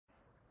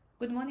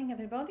Good morning,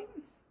 everybody,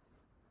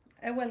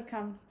 and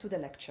welcome to the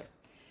lecture.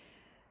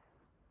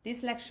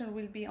 This lecture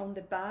will be on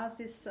the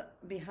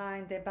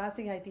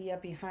basic idea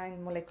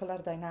behind molecular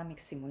dynamic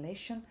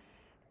simulation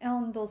and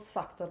on those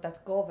factors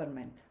that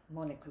govern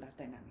molecular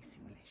dynamic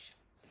simulation.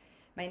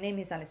 My name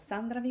is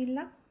Alessandra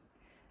Villa,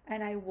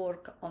 and I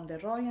work on the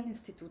Royal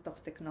Institute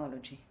of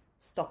Technology,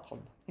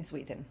 Stockholm, in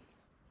Sweden.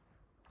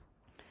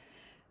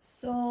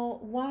 So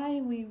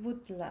why we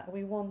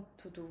want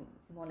to do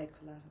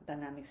molecular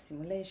dynamic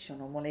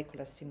simulation or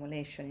molecular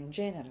simulation in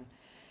general?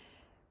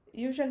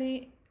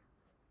 Usually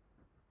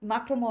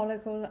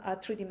macromolecules are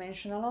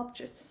three-dimensional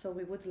objects, so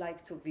we would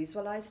like to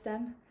visualize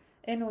them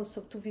and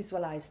also to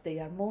visualize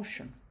their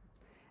motion.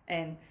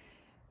 And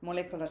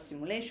molecular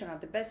simulation are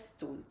the best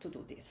tool to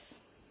do this.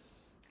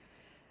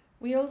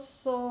 We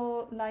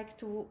also like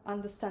to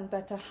understand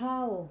better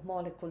how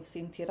molecules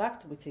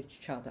interact with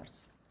each other,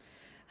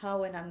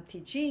 how an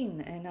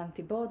antigen and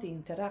antibody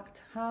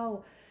interact,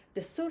 how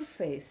the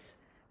surface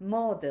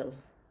model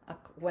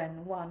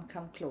when one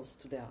comes close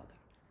to the other.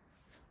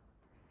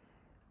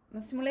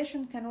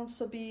 Simulation can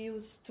also be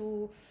used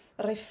to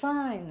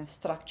refine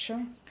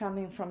structure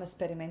coming from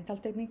experimental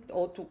technique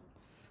or to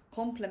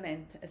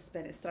complement a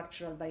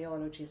structural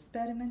biology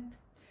experiment.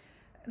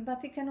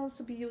 But it can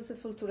also be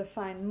useful to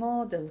refine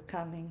model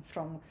coming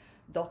from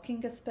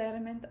docking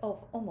experiment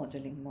or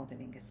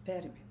modeling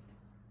experiment.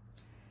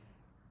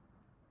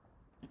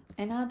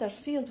 Another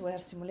field where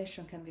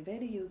simulation can be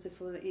very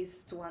useful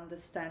is to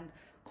understand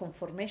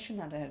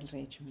conformational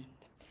arrangement,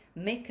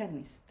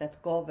 mechanisms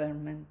that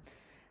govern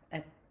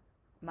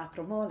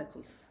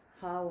macromolecules,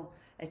 how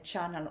a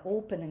channel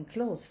open and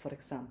close, for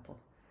example,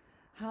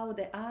 how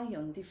the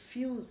ion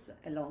diffuse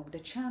along the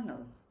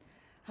channel,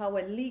 how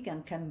a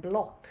ligand can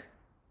block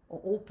or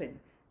open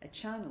a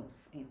channel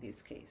in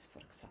this case,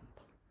 for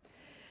example.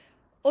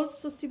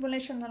 Also,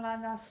 simulation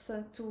allows us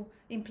to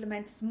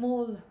implement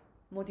small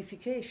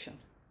modification,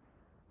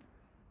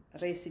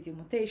 residue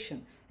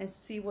mutation, and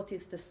see what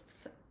is the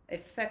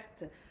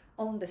effect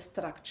on the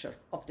structure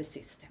of the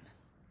system.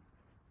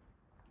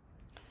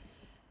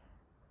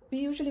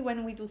 Usually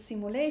when we do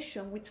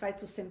simulation, we try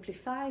to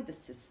simplify the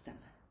system.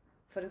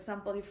 For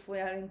example, if we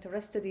are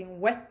interested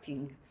in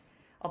wetting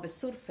of a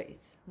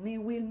surface,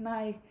 we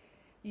might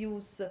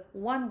use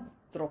 1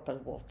 drop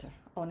of water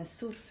on a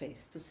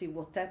surface to see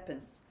what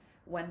happens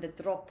when the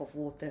drop of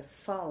water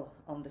falls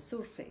on the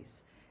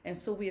surface. And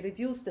so we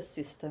reduce the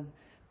system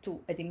to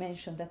a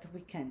dimension that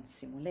we can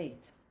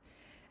simulate.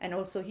 And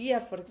also here,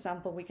 for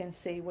example, we can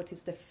say what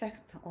is the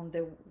effect on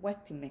the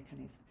wetting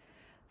mechanism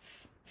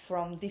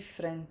from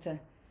different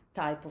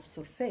type of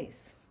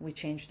surface. We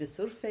change the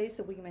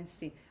surface, we can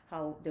see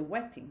how the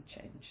wetting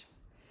change.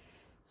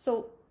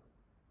 So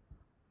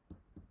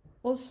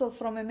also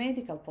from a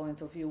medical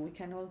point of view, we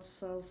can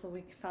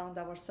we found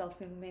ourselves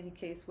in many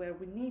cases where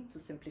we need to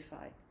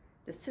simplify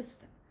the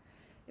system.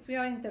 If we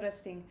are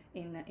interested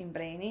in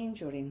brain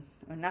injury,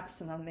 or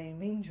axonal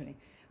membrane injury,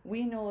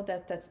 we know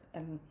that at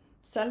a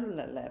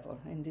cellular level,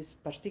 in this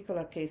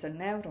particular case a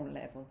neuron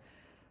level,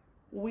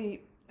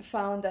 we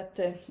found that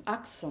the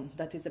axon,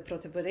 that is the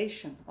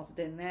proliferation of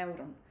the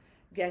neuron,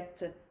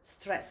 get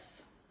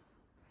stress.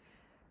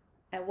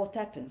 And what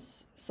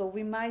happens? So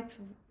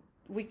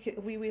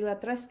we will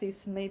address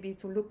this maybe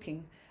to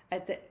looking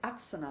at the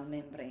axonal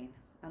membrane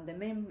and the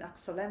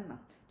axolemma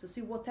to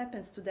see what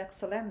happens to the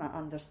axolemma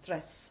under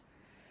stress.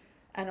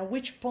 And at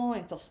which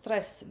point of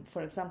stress,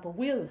 for example,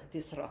 will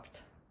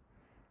disrupt.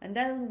 And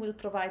then will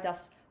provide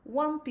us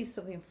one piece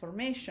of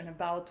information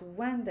about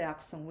when the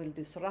axon will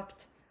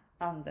disrupt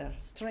under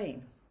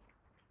strain.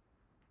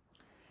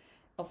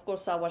 Of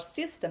course, our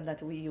system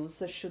that we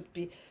use should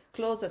be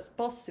close as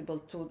possible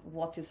to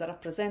what is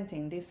represented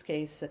in this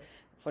case.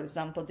 For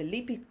example, the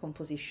lipid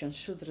composition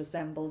should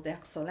resemble the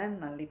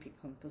axolemma lipid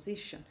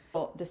composition.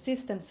 So the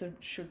system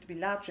should be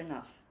large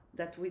enough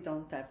that we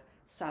don't have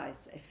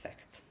size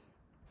effect.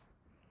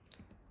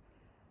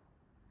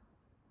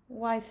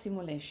 Why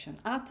simulation?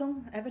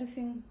 Atom,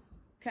 everything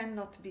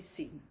cannot be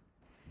seen.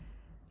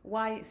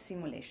 Why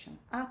simulation?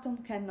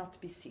 Atom cannot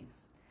be seen.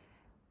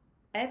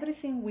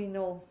 Everything we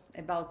know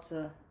about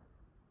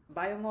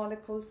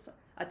biomolecules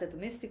at the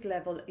domestic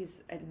level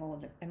is a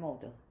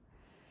model.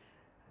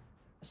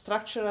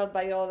 Structural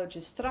biology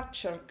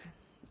structure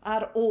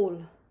are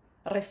all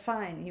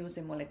refined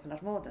using molecular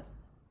model.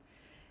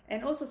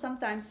 And also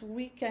sometimes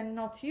we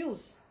cannot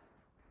use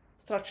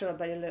structural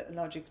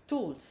biologic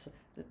tools.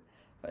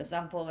 For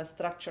example, a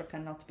structure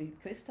cannot be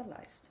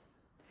crystallized.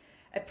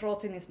 A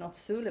protein is not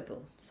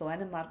soluble, so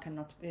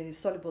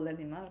soluble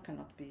NMR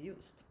cannot be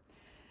used.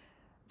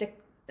 The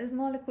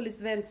molecule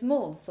is very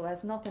small, so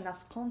has not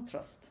enough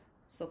contrast,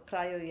 so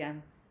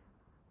cryo-EM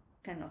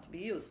cannot be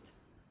used.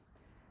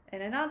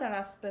 And another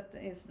aspect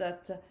is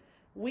that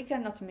we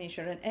cannot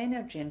measure an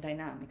energy and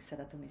dynamics at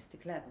a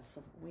domestic level,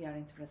 so we are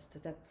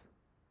interested that,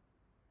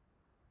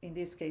 in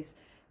this case,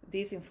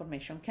 this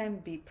information can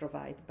be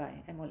provided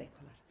by a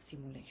molecular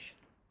simulation.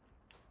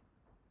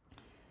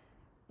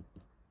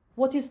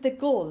 What is the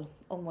goal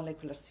of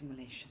molecular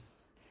simulation?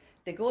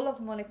 The goal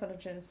of molecular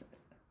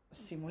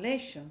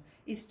simulation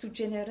is to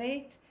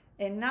generate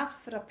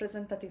enough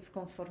representative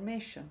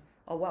conformation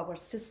of our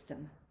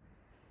system,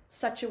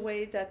 such a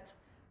way that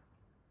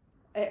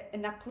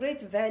an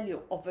accurate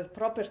value of a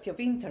property of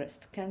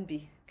interest can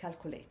be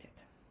calculated.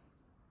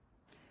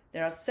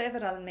 There are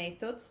several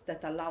methods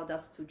that allowed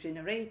us to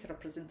generate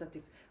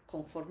representative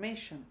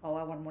conformation of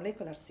our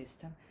molecular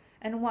system,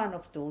 and one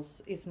of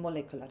those is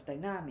molecular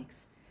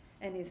dynamics,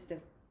 and is the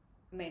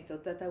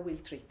method that I will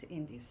treat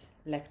in this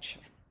lecture.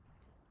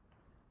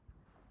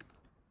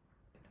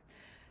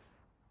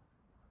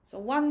 So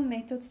one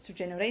method to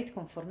generate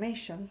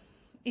conformation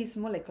is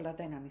molecular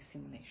dynamic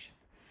simulation.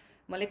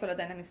 Molecular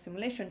dynamic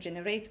simulation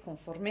generates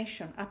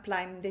conformation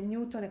applying the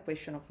Newton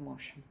equation of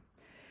motion.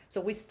 So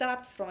we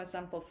start, for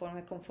example, from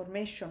a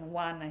conformation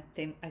 1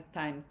 at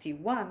time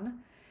t1.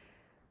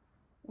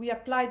 We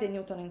apply the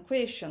Newton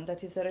equation,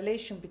 that is a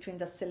relation between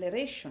the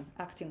acceleration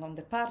acting on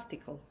the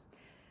particle,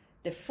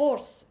 the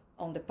force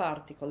on the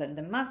particle, and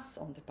the mass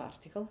on the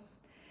particle.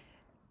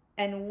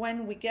 And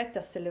when we get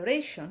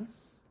acceleration,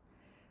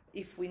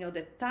 if we know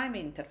the time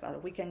interval,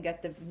 we can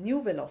get the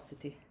new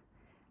velocity,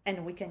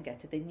 and we can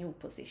get the new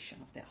position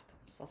of the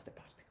atoms of the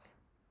particle.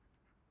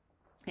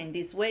 In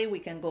this way, we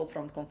can go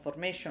from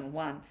conformation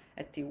 1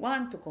 at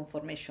t1 to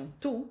conformation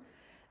 2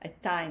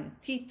 at time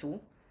t2,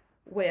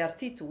 where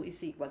t2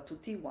 is equal to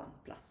t1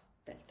 plus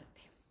delta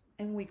t.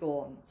 And we go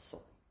on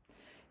so.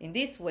 In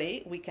this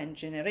way, we can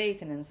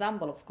generate an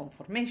ensemble of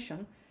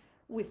conformation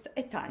with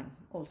a time,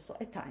 also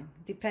a time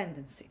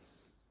dependency.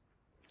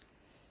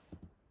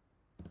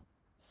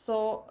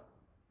 So,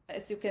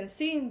 as you can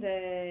see in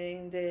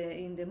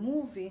the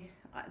movie,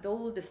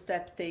 all the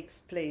steps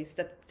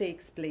that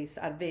takes place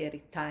are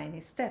very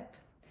tiny steps.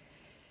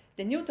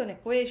 The Newton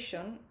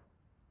equation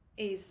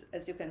is,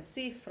 as you can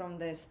see from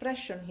the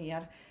expression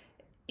here,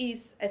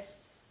 is a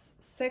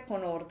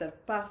second order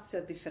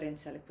partial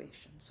differential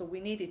equation. So we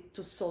needed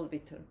to solve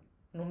it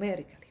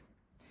numerically.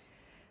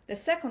 The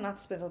second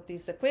aspect of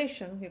this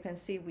equation, you can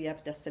see we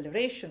have the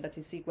acceleration that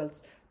is equal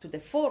to the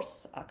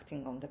force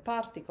acting on the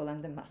particle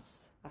and the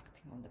mass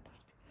acting on the particle.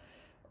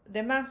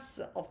 The mass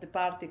of the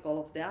particle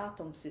of the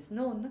atoms is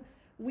known,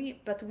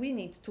 but we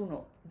need to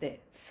know the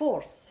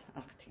force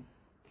acting.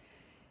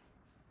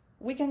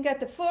 We can get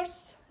the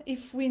force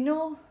if we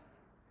know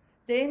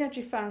the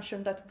energy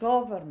function that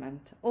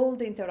governs all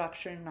the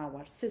interaction in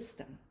our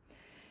system.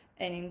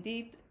 And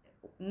indeed,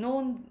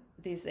 known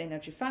this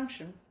energy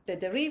function, the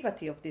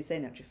derivative of this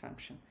energy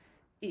function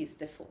is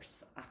the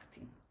force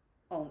acting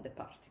on the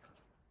particle.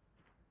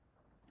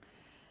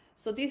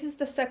 So this is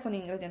the second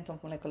ingredient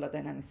of molecular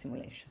dynamic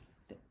simulation,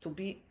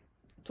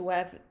 to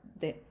have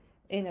the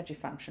energy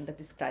function that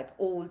describes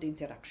all the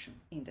interaction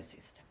in the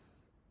system.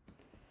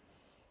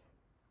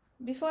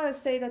 Before I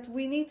say that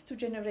we need to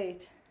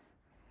generate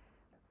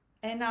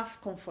enough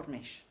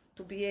conformation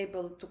to be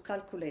able to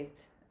calculate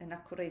an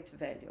accurate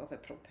value of a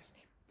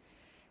property.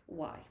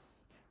 Why?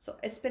 So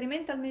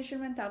experimental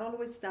measurements are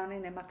always done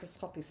in a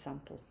macroscopic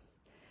sample.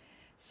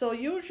 So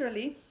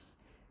usually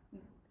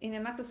in a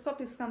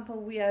macroscopic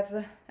sample we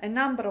have a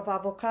number of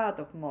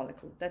avocado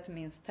molecules, that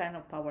means 10 to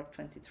the power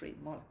 23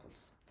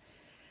 molecules.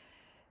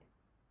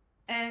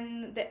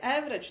 And the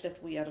average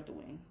that we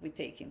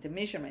take in the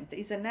measurement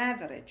is an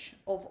average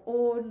of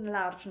all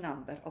large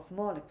number of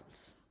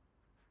molecules.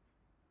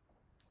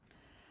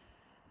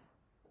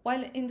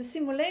 While in the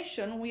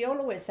simulation, we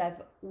always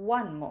have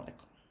one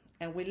molecule,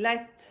 and we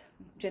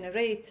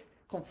generate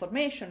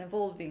conformation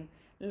evolving,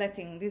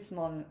 letting this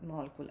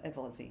molecule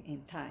evolving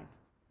in time.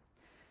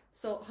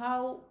 So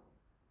how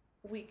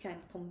we can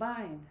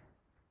combine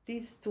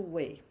these two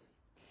ways?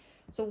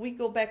 So we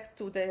go back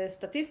to the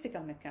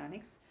statistical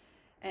mechanics,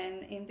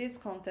 and in this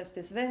context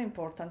is very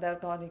important, the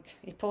ergodic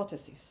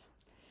hypothesis.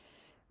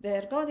 The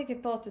ergodic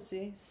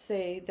hypothesis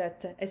say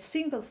that a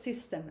single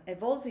system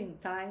evolving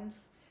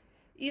times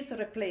is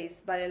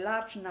replaced by a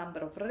large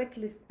number of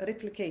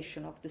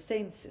replication of the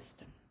same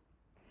system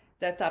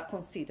that are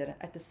considered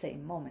at the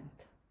same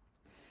moment.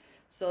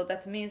 So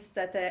that means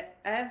that the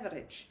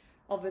average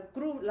of a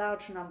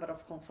large number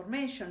of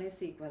conformation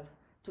is equal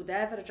to the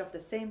average of the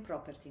same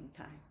property in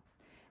time.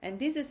 And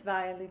this is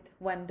valid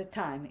when the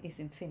time is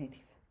infinite.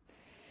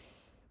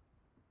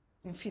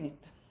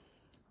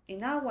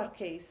 In our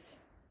case,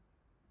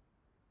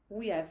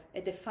 we have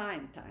a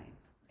defined time,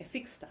 a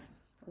fixed time.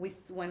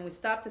 When we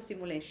start a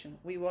simulation,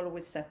 we will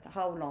always set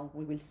how long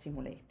we will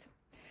simulate.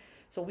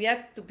 So we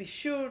have to be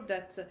sure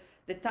that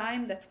the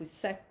time that we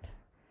set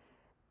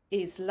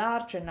is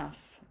large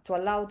enough to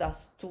allow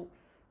us to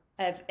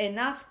have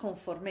enough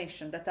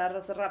conformation that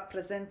are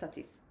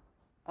representative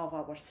of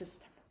our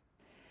system.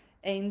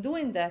 And in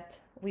doing that,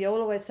 we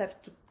always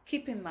have to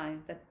keep in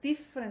mind that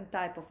different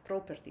type of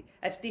property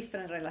have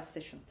different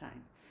relaxation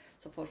time.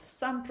 So for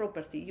some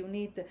property, you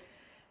need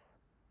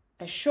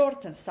a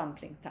shortened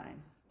sampling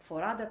time.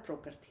 For other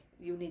property,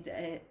 you need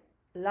a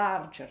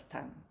larger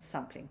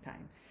sampling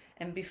time.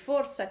 And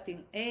before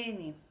setting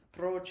any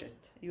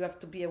project, you have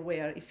to be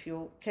aware if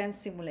you can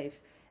simulate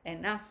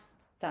enough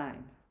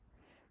time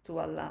to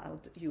allow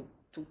you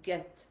to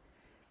get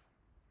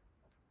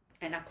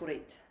an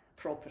accurate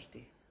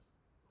property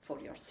for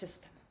your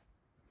system.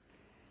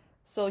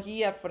 So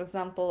here, for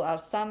example, are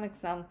some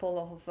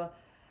examples of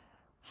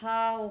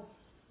how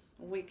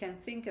we can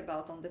think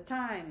about on the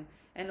time,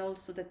 and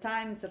also the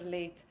times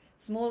relate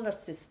smaller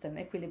system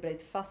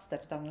equilibrate faster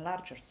than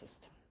larger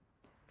system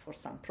for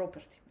some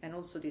property. And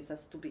also this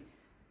has to be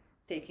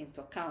taken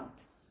into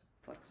account,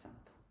 for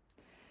example.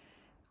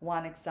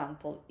 One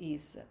example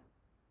is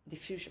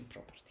diffusion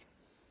property.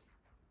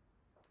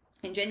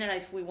 In general,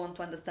 if we want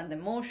to understand the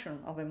motion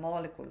of a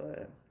molecule, or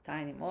a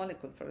tiny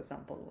molecule, for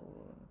example,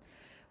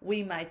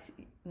 we might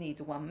need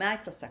 1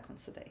 microsecond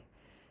a day.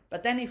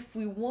 But then if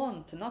we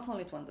want not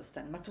only to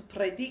understand, but to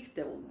predict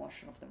the whole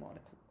motion of the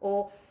molecule,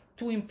 or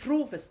to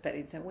improve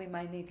experiment, we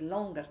might need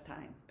longer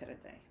time per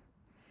day.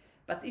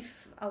 But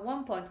if at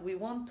one point we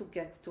want to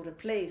get to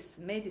replace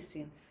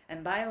medicine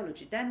and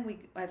biology, then we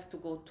have to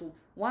go to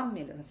 1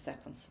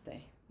 millisecond a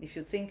day. If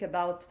you think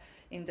about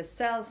in the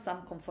cell,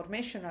 some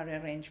conformational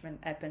rearrangement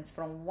happens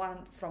from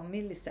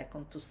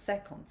millisecond to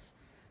seconds.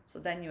 So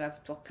then you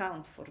have to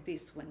account for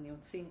this when you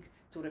think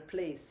to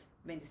replace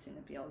medicine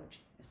and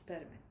biology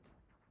experiment.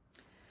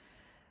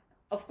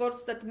 Of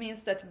course, that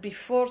means that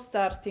before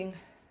starting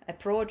a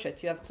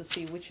project, you have to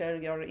see which are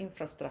your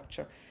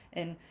infrastructure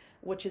and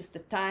which is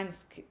the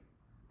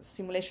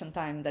simulation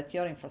time that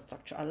your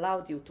infrastructure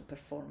allowed you to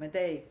perform a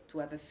day, to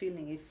have a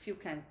feeling if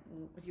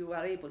you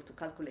are able to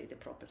calculate the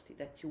property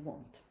that you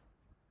want.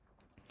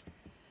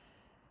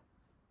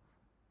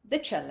 The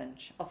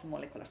challenge of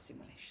molecular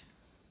simulation.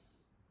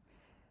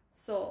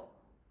 So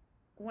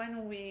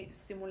when we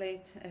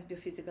simulate a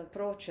biophysical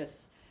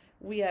process,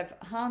 we have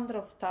hundreds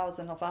of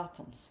thousands of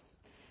atoms,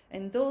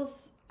 and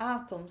those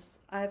atoms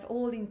have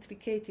all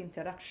intricate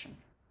interaction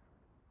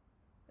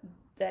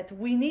that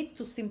we need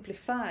to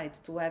simplify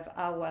to have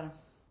our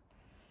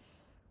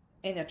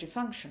energy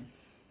function,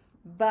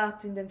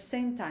 but in the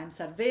same time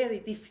are very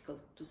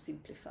difficult to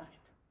simplify.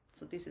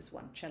 So this is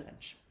one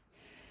challenge.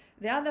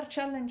 The other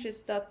challenge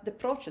is that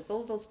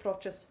all those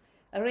processes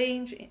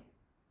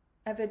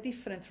have a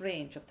different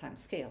range of time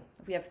scale.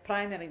 We have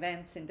primary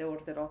events in the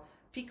order of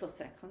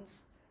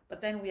picoseconds,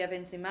 but then we have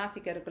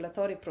enzymatic and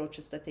regulatory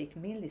processes that take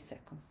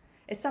milliseconds.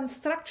 And some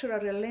structural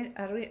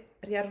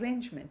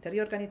rearrangement,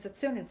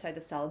 reorganization inside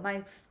the cell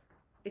might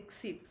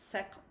exceed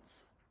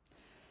seconds.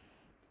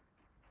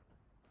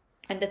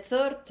 And the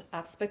third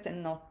aspect,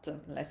 and not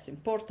less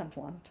important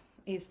one,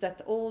 is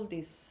that all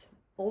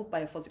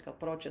biophysical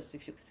processes,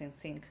 if you can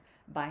think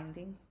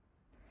binding,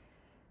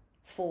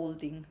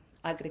 folding,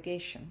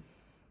 aggregation,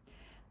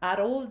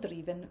 are all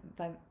driven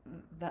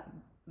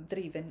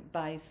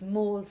by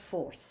small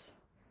force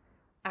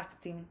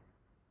acting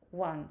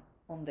one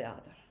on the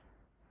other.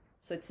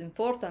 So it's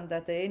important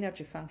that the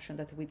energy function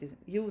that we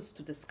use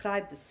to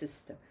describe the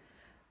system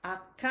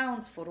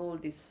accounts for all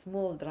this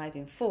small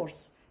driving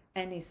force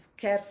and is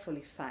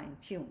carefully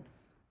fine-tuned.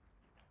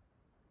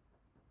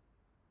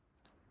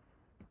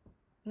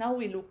 Now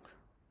we look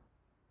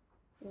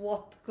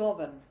what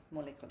governs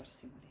molecular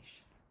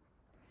simulation.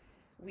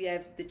 We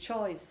have the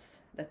choice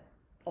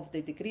of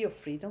the degree of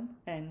freedom,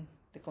 and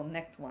the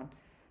connect one,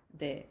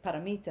 the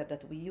parameter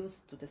that we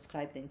use to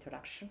describe the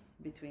interaction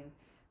between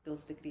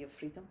those degrees of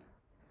freedom.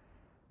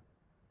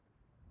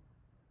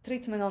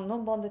 Treatment on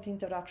non-bonded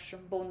interaction,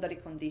 boundary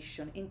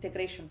condition,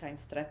 integration time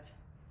step,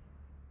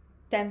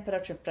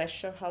 temperature,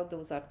 pressure, how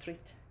those are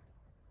treated,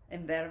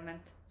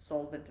 environment,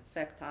 solvent,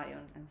 effect,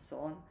 ion, and so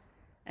on,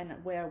 and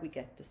where we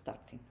get the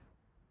starting.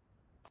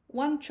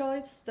 One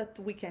choice that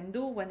we can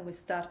do when we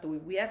start,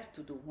 we have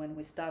to do when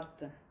we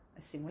start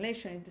a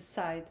simulation, is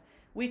decide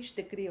which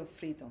degree of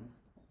freedom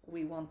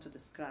we want to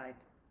describe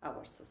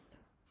our system.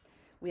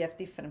 We have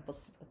different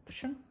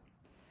options.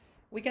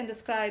 We can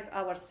describe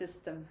our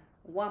system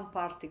 1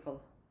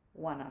 particle,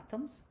 1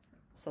 atoms,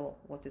 so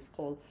what is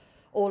called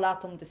all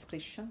atom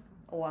description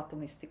or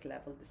atomistic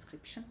level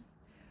description.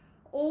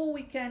 Or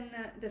we can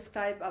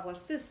describe our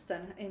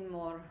system in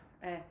more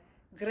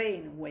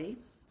grain way.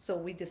 So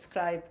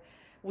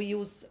we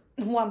use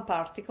 1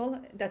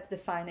 particle that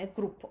define a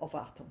group of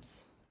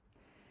atoms.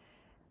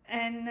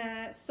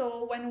 And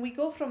so when we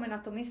go from an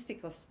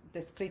atomistic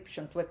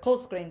description to a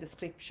coarse-grained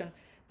description,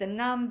 the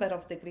number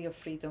of degree of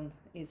freedom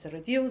is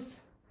reduced,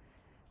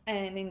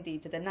 and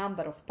indeed the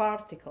number of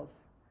particles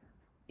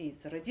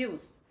is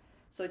reduced.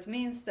 So it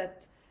means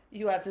that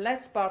you have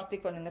less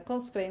particle in the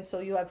coarse-grained, so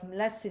you have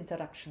less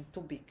interaction to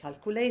be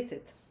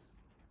calculated.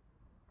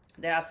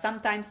 There are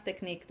sometimes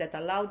techniques that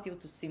allow you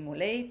to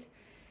simulate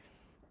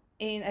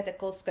at a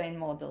coarse-grained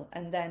model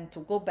and then to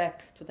go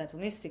back to the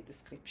atomistic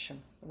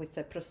description with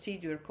a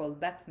procedure called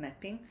back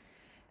mapping.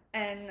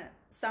 And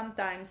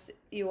sometimes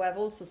you have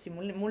also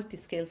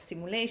multi-scale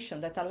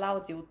simulation that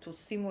allowed you to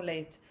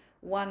simulate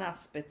one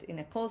aspect in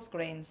a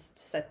coarse-grained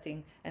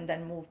setting and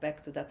then move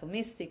back to the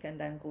atomistic and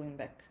then going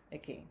back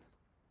again.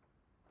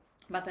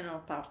 But another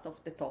part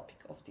of the topic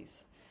of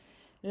this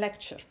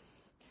lecture.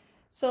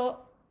 So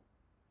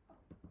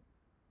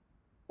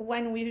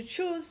when we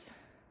choose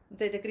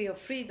the degree of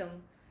freedom,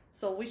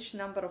 so which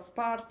number of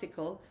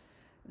particles,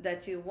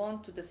 that you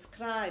want to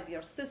describe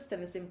your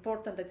system, it's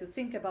important that you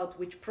think about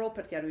which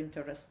property are you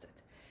interested.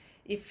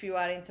 If you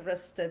are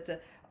interested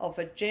of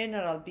a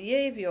general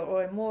behavior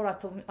or a more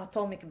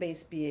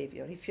atomic-based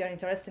behavior. If you are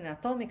interested in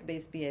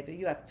atomic-based behavior,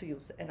 you have to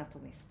use an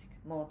atomistic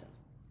model.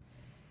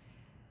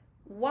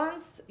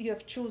 Once you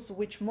have chosen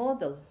which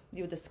model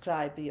you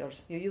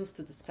use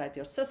to describe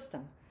your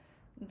system,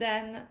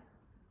 then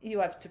you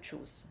have to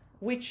choose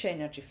which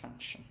energy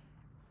function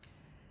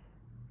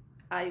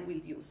I will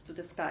use to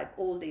describe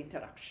all the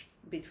interaction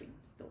between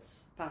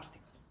those particles.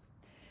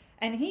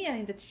 And here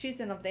in the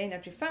decision of the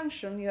energy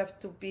function, you have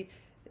to be,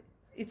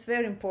 it's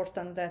very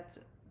important that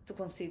to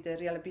consider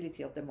the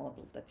reliability of the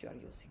model that you are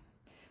using.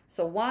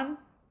 So one,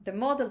 the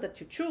model that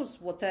you choose,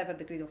 whatever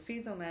degree of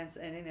freedom has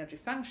an energy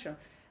function,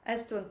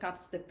 has to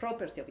encompass the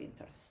property of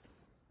interest.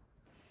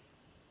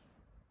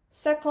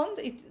 Second,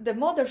 the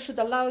model should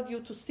allow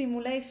you to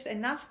simulate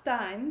enough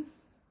time,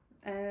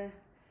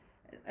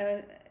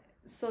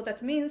 so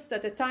that means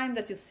that the time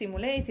that you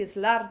simulate is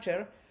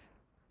larger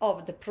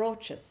of the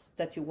process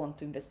that you want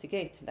to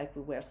investigate, like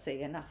we were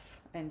saying,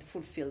 enough, and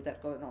fulfill the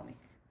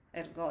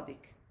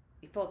ergodic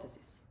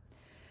hypothesis.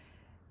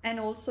 And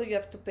also you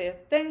have to pay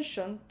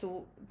attention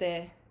to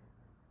the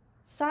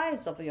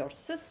size of your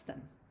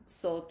system,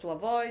 so to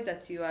avoid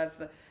that you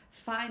have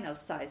final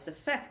size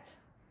effect.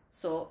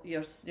 So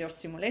your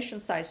simulation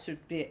size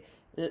should be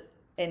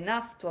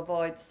enough to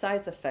avoid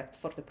size effect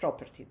for the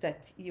property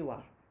that you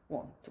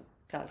want to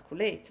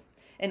calculate,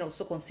 and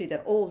also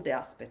consider all the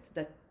aspects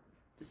that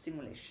the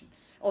simulation,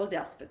 all the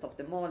aspects of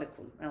the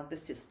molecule and of the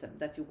system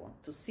that you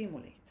want to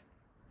simulate.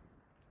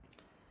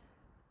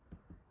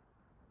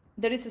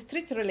 There is a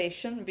strict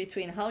relation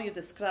between how you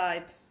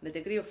describe the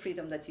degree of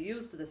freedom that you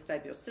use to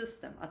describe your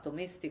system,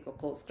 atomistic or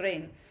coarse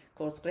grain.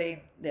 Coarse grain,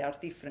 there are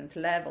different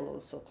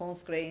levels, also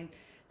coarse grain,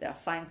 there are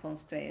fine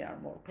coarse grain, there are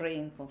more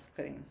grain coarse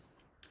grain.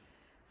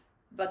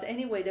 But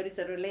anyway, there is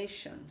a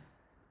relation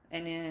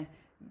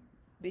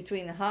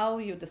between how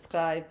you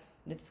describe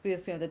the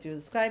description that you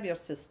describe your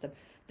system,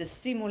 the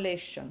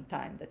simulation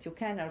time that you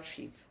can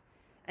achieve,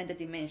 and the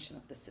dimension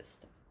of the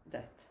system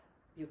that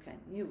you can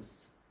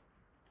use.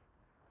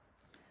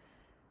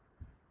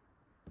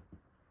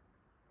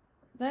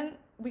 Then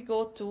we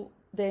go to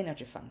the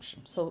energy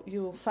function. So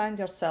you find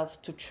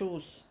yourself to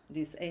choose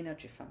this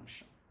energy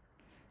function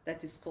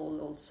that is called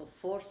also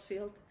force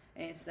field,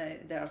 and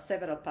there are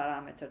several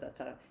parameters that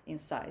are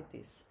inside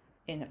this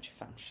energy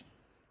function.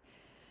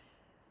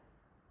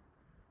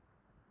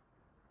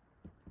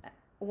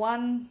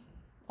 One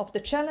of the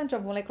challenge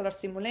of molecular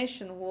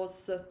simulation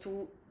was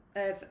to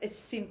have a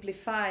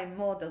simplified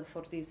model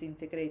for this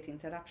integrate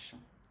interaction.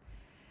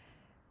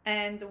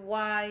 And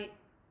why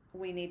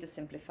we need a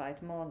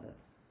simplified model.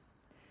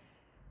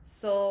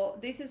 So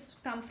this is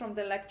come from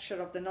the lecture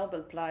of the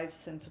Nobel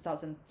Prize in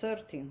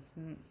 2013,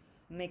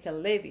 Michael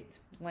Levitt,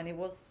 when he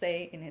was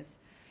saying in his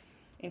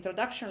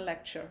introduction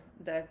lecture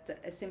that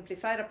a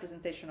simplified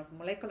representation of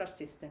molecular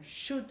system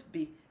should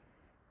be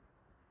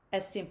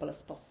as simple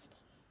as possible.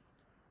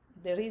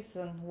 The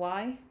reason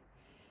why,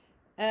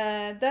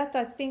 that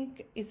I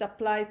think is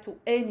applied to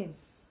any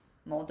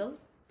model,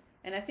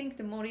 and I think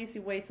the more easy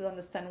way to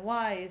understand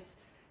why is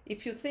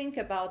if you think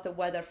about a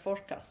weather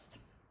forecast.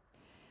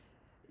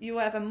 You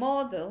have a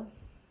model,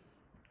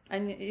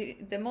 and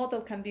the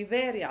model can be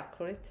very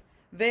accurate,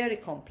 very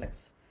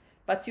complex,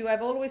 but you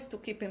have always to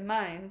keep in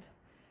mind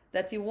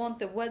that you want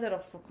the weather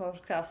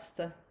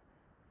forecast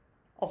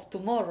of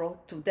tomorrow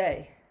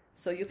today.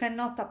 So you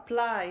cannot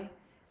apply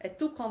a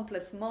too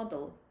complex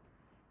model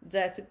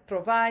that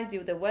provide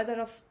you the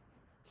weather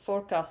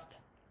forecast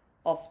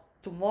of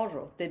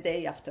tomorrow, the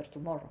day after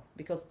tomorrow,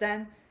 because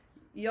then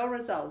your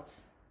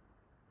results,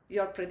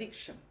 your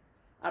prediction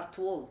are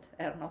too old,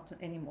 are not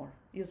anymore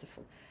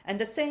useful. And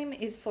the same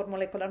is for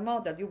molecular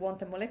model. You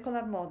want a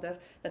molecular model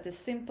that is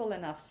simple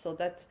enough so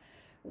that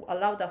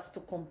allowed us to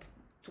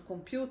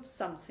compute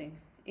something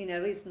in a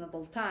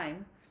reasonable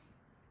time,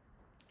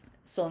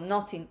 so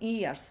not in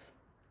years,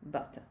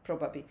 but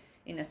probably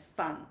in a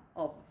span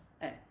of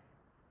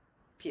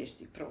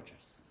PhD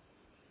projects.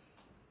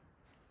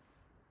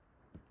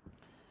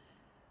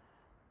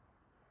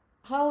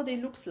 How they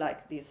looks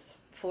like this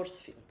force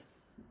field.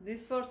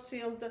 This force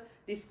field,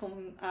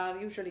 are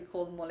usually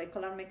called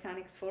molecular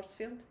mechanics force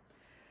field.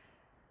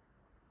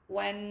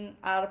 When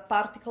are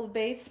particle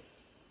based,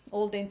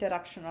 all the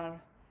interaction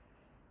are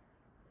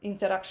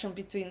interaction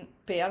between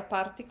pair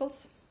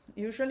particles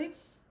usually,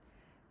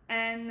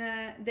 and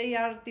they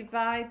are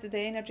divided. The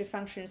energy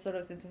function is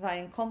always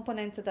divided in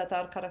components that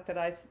are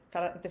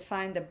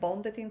define the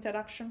bonded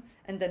interaction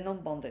and the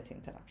non-bonded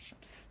interaction.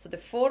 So the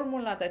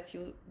formula that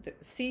you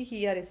see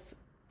here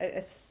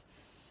is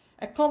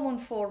a common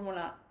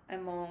formula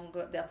among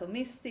the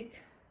atomistic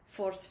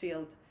force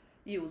field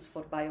used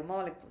for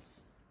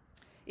biomolecules.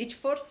 Each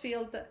force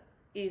field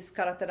is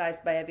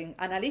characterized by having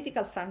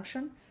analytical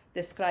function,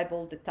 describe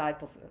all the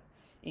type of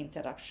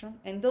interaction,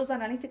 and those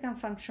analytical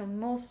functions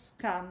most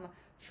come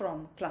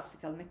from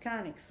classical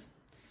mechanics.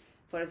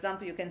 For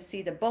example, you can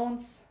see the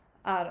bonds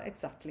are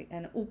exactly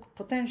an Hooke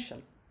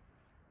potential.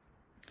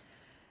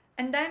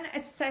 And then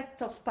a set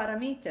of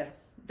parameters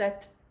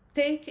that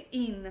take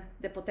in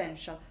the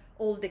potential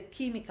all the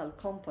chemical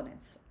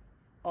components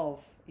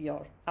of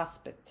your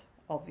aspect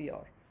of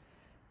your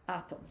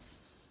atoms.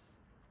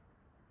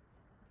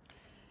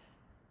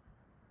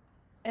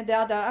 And the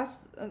other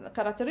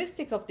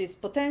characteristic of this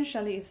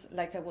potential is,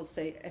 like I would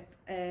say,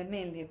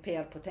 mainly a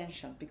pair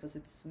potential, because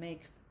it's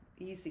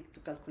easy to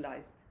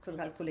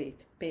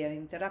calculate pair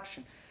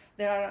interaction.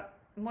 There are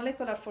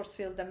molecular force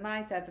fields that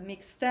might have a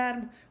mixed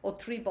term or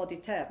three-body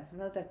term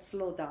that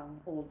slow down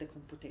all the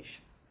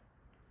computation.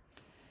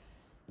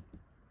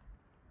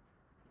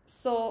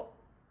 So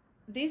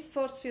these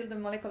force fields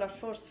and molecular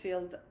force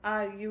fields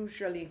are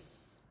usually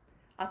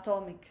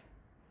atomic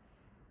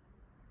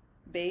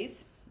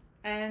base,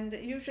 and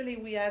usually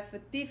we have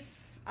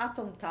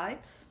atom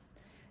types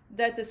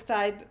that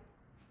describe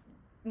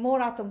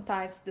more atom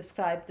types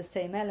describe the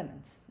same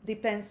elements.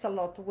 Depends a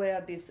lot where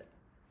this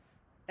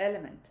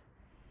element,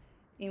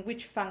 in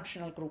which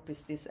functional group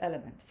is this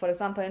element. For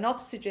example, an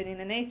oxygen in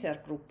an ether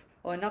group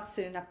or an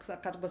oxygen in a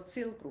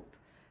carboxyl group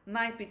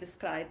might be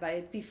described by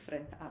a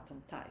different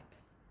atom type.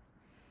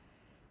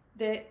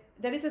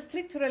 There is a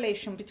strict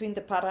relation between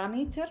the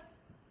parameter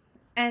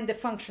and the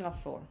functional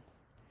form.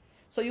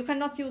 So you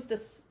cannot use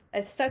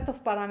a set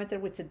of parameters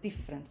with a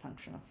different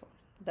functional form.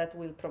 That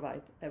will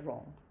provide a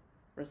wrong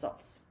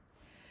results.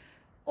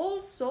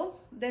 Also,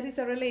 there is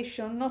a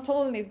relation not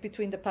only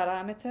between the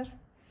parameter,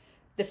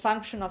 the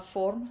functional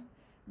form,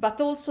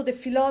 but also the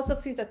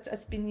philosophy that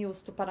has been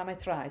used to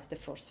parameterize the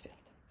force field.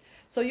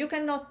 So you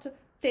cannot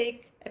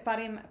take a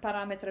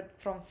parameter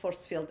from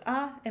force field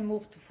A and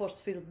move to force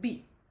field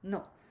B.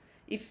 No.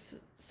 If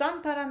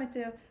some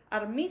parameters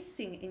are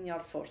missing in your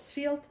force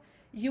field,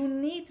 you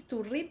need to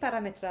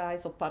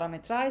reparameterize or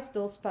parameterize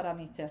those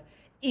parameters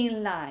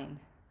in line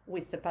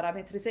with the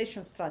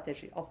parameterization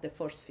strategy of the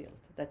force field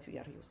that we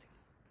are using.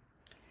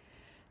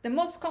 The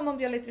most common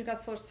bioelectrical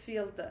force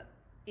field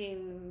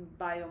in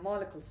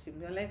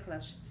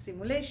biomolecular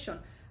simulation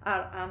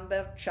are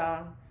amber,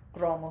 charm,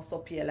 chromos,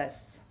 or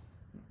PLS.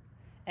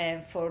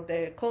 And for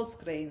the coarse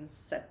grain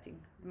setting,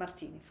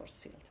 Martini force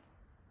field.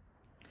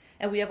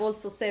 And we have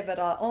also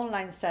several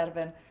online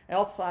server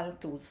offline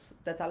tools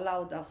that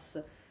allowed us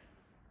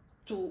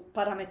to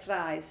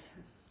parameterize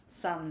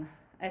some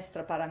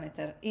extra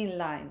parameter in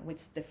line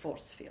with the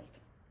force field.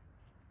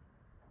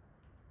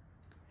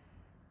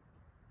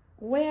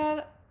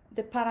 Where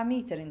the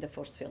parameter in the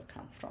force field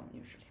come from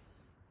usually?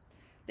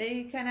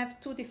 They can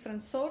have two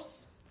different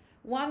sources.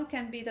 One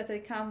can be that they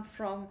come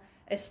from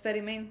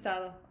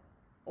experimental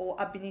or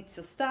ab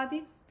initio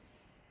study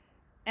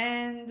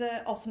and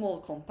of small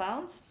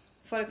compounds.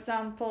 For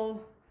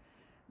example,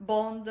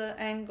 bond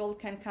angle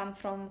can come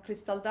from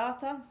crystal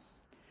data.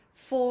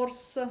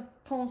 Force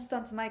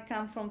constant might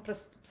come from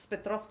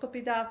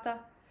spectroscopy data.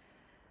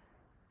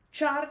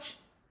 Charge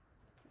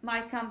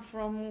might come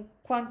from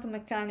quantum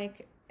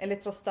mechanic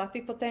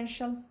electrostatic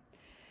potential.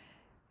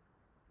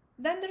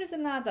 Then there is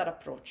another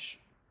approach.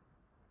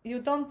 You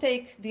don't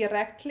take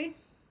directly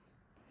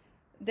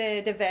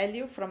the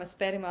value from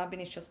experiment ab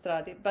initio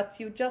study, but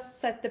you just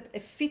set a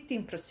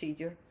fitting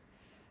procedure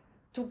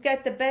to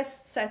get the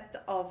best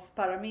set of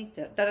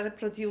parameters that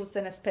reproduce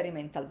an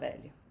experimental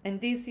value. And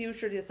this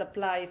usually is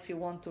applied if you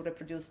want to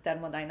reproduce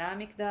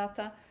thermodynamic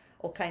data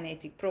or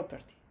kinetic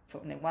property.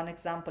 One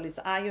example is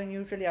ions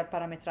usually are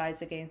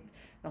parameterized against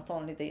not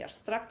only their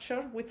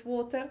structure with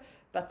water,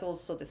 but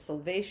also the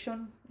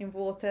solvation in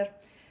water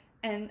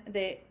and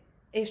the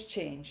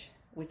exchange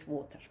with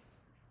water.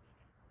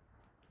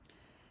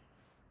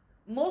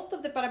 Most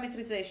of the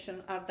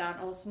parameterization are done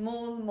on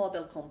small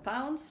model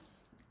compounds,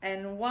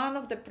 and one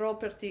of the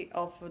property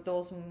of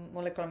those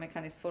molecular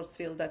mechanics force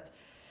field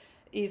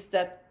is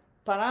that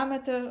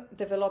parameter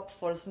developed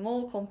for a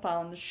small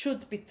compound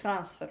should be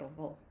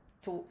transferable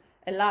to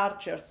a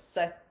larger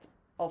set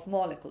of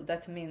molecules.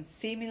 That means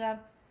similar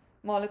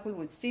molecule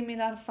with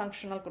similar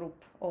functional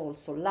group, or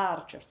also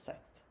larger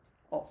set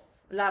of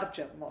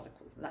larger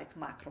molecule like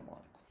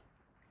macromolecule.